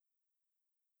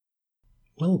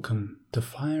Welcome to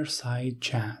Fireside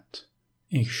Chat,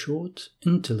 a short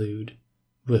interlude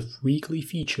with weekly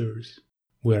features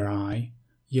where I,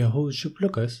 your host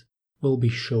Ziopliukas, will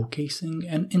be showcasing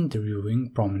and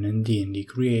interviewing prominent D&D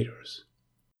creators.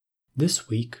 This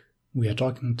week, we are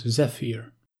talking to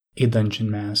Zephyr, a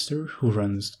dungeon master who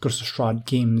runs Curse of Strahd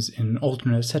games in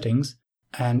alternate settings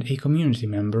and a community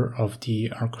member of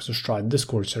the Curse of Strahd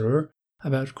Discord server,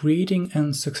 about creating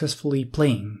and successfully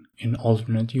playing in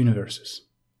alternate universes.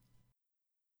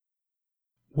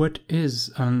 What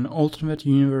is an alternate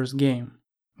universe game?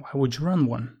 Why would you run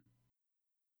one?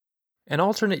 An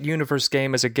alternate universe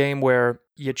game is a game where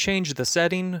you change the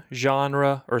setting,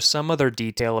 genre, or some other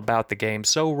detail about the game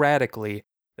so radically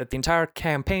that the entire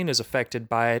campaign is affected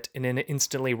by it in an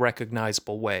instantly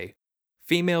recognizable way.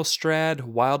 Female Strahd,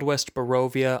 Wild West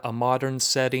Barovia, a modern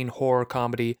setting, horror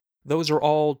comedy, those are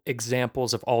all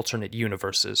examples of alternate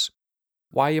universes.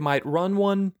 Why you might run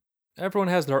one? Everyone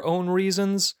has their own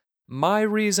reasons. My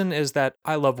reason is that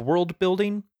I love world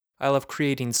building, I love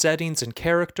creating settings and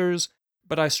characters,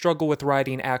 but I struggle with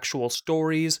writing actual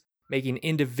stories, making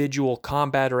individual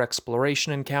combat or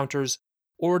exploration encounters,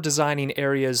 or designing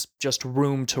areas just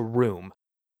room to room.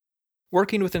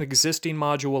 Working with an existing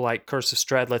module like Curse of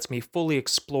Strahd lets me fully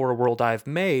explore a world I've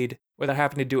made without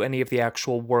having to do any of the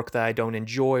actual work that I don't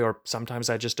enjoy or sometimes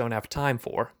I just don't have time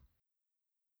for.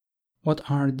 What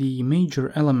are the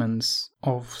major elements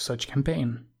of such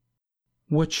campaign?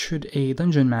 What should a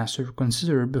dungeon master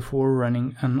consider before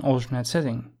running an alternate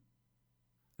setting?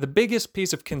 The biggest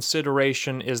piece of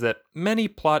consideration is that many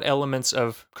plot elements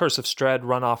of Curse of Strahd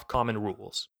run off common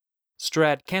rules.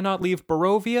 Strahd cannot leave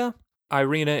Barovia,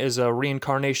 Irina is a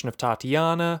reincarnation of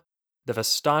Tatiana, the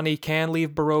Vistani can leave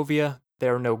Barovia,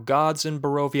 there are no gods in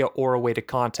Barovia or a way to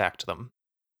contact them.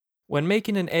 When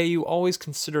making an AU, always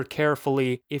consider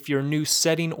carefully if your new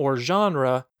setting or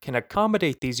genre can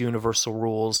accommodate these universal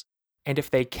rules, and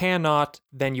if they cannot,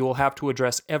 then you will have to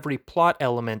address every plot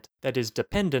element that is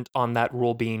dependent on that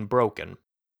rule being broken.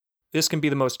 This can be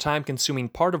the most time-consuming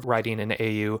part of writing an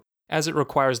AU, as it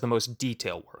requires the most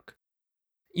detail work.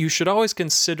 You should always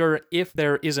consider if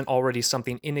there isn't already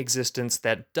something in existence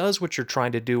that does what you're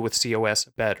trying to do with COS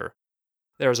better.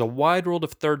 There's a wide world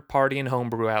of third-party and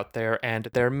homebrew out there, and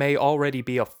there may already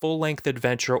be a full-length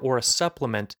adventure or a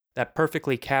supplement that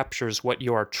perfectly captures what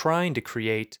you are trying to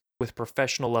create with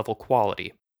professional level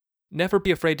quality. Never be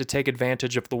afraid to take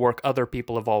advantage of the work other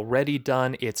people have already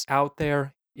done. It's out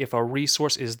there. If a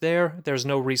resource is there, there's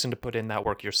no reason to put in that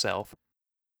work yourself.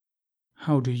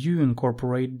 How do you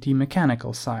incorporate the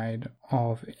mechanical side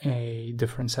of a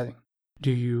different setting? Do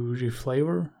you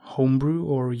reflavor, homebrew,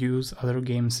 or use other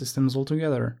game systems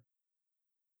altogether?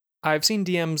 I've seen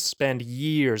DMs spend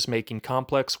years making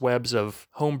complex webs of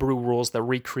homebrew rules that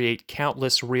recreate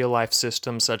countless real-life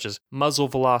systems such as muzzle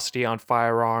velocity on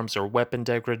firearms or weapon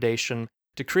degradation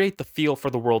to create the feel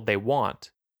for the world they want.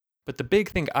 But the big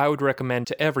thing I would recommend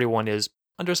to everyone is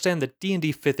understand that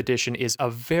D&D 5th edition is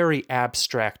a very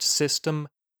abstract system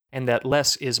and that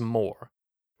less is more.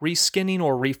 Reskinning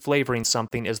or reflavoring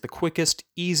something is the quickest,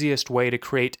 easiest way to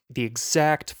create the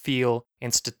exact feel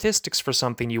and statistics for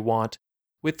something you want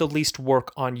with the least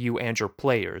work on you and your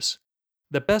players.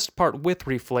 The best part with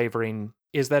reflavoring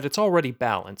is that it's already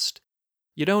balanced.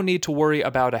 You don't need to worry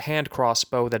about a hand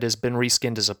crossbow that has been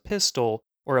reskinned as a pistol,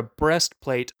 or a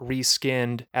breastplate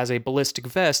reskinned as a ballistic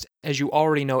vest, as you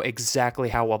already know exactly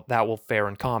how well that will fare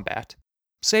in combat.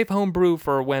 Save homebrew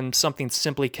for when something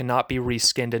simply cannot be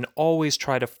reskinned, and always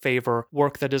try to favor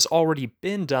work that has already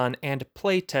been done and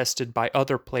play-tested by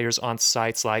other players on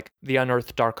sites like the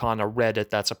Unearthed Arcana Reddit,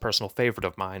 that's a personal favorite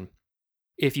of mine.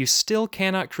 If you still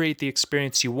cannot create the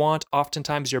experience you want,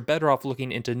 oftentimes you're better off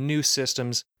looking into new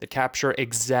systems that capture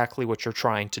exactly what you're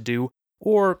trying to do,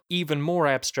 or even more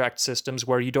abstract systems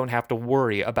where you don't have to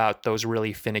worry about those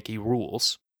really finicky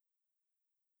rules.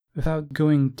 Without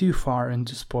going too far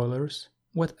into spoilers,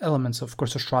 what elements of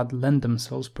Curse of Strahd lend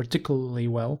themselves particularly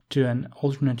well to an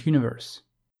alternate universe?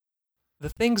 The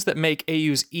things that make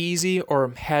AUs easy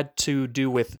or had to do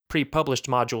with pre-published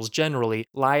modules generally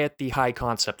lie at the high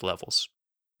concept levels.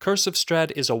 Curse of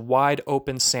Strahd is a wide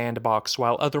open sandbox,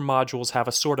 while other modules have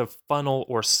a sort of funnel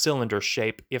or cylinder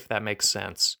shape, if that makes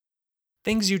sense.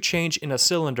 Things you change in a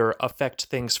cylinder affect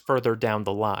things further down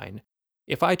the line.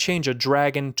 If I change a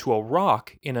dragon to a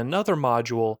rock in another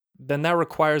module, then that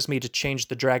requires me to change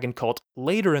the dragon cult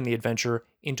later in the adventure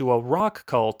into a rock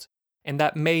cult, and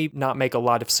that may not make a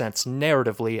lot of sense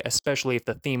narratively, especially if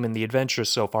the theme in the adventure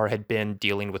so far had been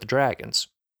dealing with dragons.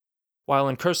 While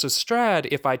in Curse of Strahd,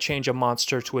 if I change a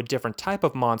monster to a different type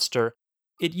of monster,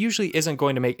 it usually isn't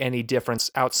going to make any difference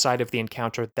outside of the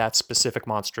encounter that specific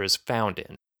monster is found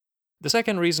in. The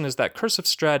second reason is that Curse of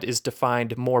Strahd is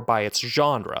defined more by its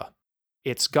genre.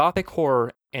 It's gothic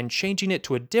horror, and changing it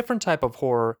to a different type of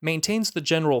horror maintains the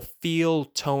general feel,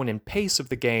 tone, and pace of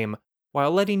the game, while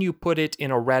letting you put it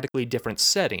in a radically different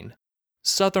setting.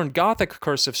 Southern Gothic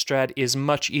Curse of Strahd is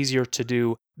much easier to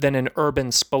do than an urban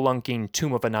spelunking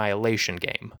Tomb of Annihilation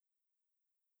game.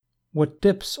 What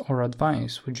tips or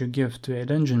advice would you give to a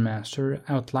dungeon master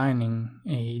outlining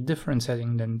a different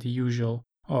setting than the usual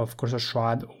of Curse of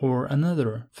Strahd or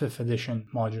another 5th edition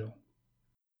module?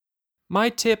 My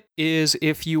tip is,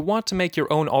 if you want to make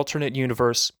your own alternate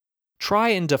universe, try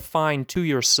and define to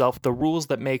yourself the rules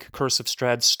that make Curse of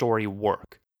Strahd's story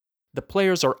work. The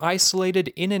players are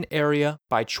isolated in an area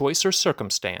by choice or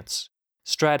circumstance.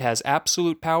 Strahd has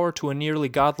absolute power to a nearly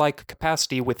godlike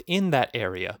capacity within that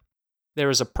area. There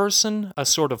is a person, a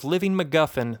sort of living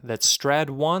MacGuffin that Strahd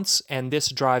wants, and this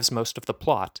drives most of the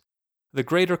plot. The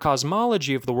greater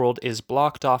cosmology of the world is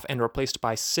blocked off and replaced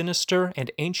by sinister and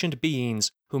ancient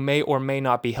beings who may or may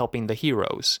not be helping the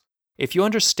heroes. If you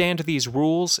understand these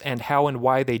rules and how and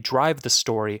why they drive the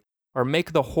story, or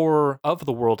make the horror of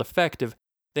the world effective,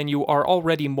 then you are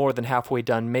already more than halfway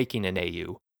done making an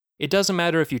AU. It doesn't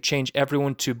matter if you change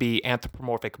everyone to be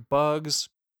anthropomorphic bugs,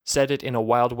 set it in a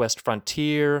Wild West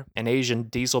frontier, an Asian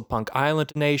diesel punk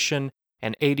island nation,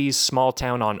 an 80s small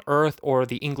town on Earth, or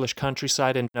the English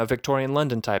countryside in a Victorian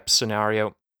London type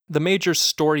scenario. The major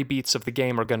story beats of the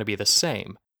game are going to be the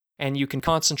same, and you can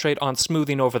concentrate on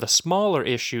smoothing over the smaller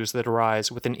issues that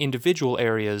arise within individual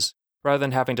areas rather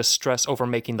than having to stress over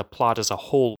making the plot as a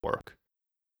whole work.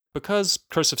 Because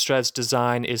Curse of Strahd's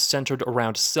design is centered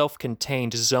around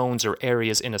self-contained zones or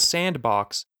areas in a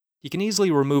sandbox, you can easily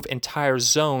remove entire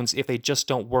zones if they just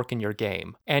don't work in your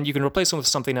game, and you can replace them with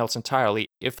something else entirely.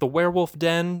 If the werewolf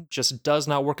den just does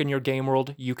not work in your game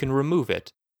world, you can remove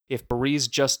it. If Bariz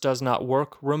just does not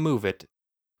work, remove it.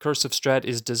 Curse of Strahd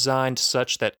is designed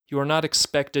such that you are not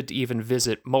expected to even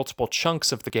visit multiple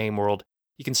chunks of the game world.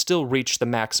 You can still reach the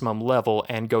maximum level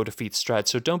and go defeat Strahd,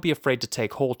 so don't be afraid to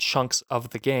take whole chunks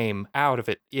of the game out of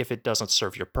it if it doesn't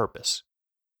serve your purpose.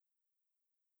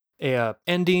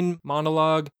 Ending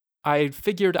monologue. I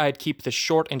figured I'd keep this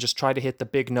short and just try to hit the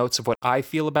big notes of what I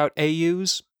feel about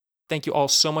AUs. Thank you all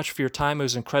so much for your time. It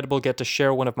was incredible to get to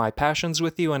share one of my passions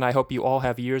with you, and I hope you all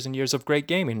have years and years of great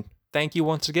gaming. Thank you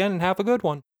once again, and have a good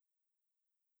one.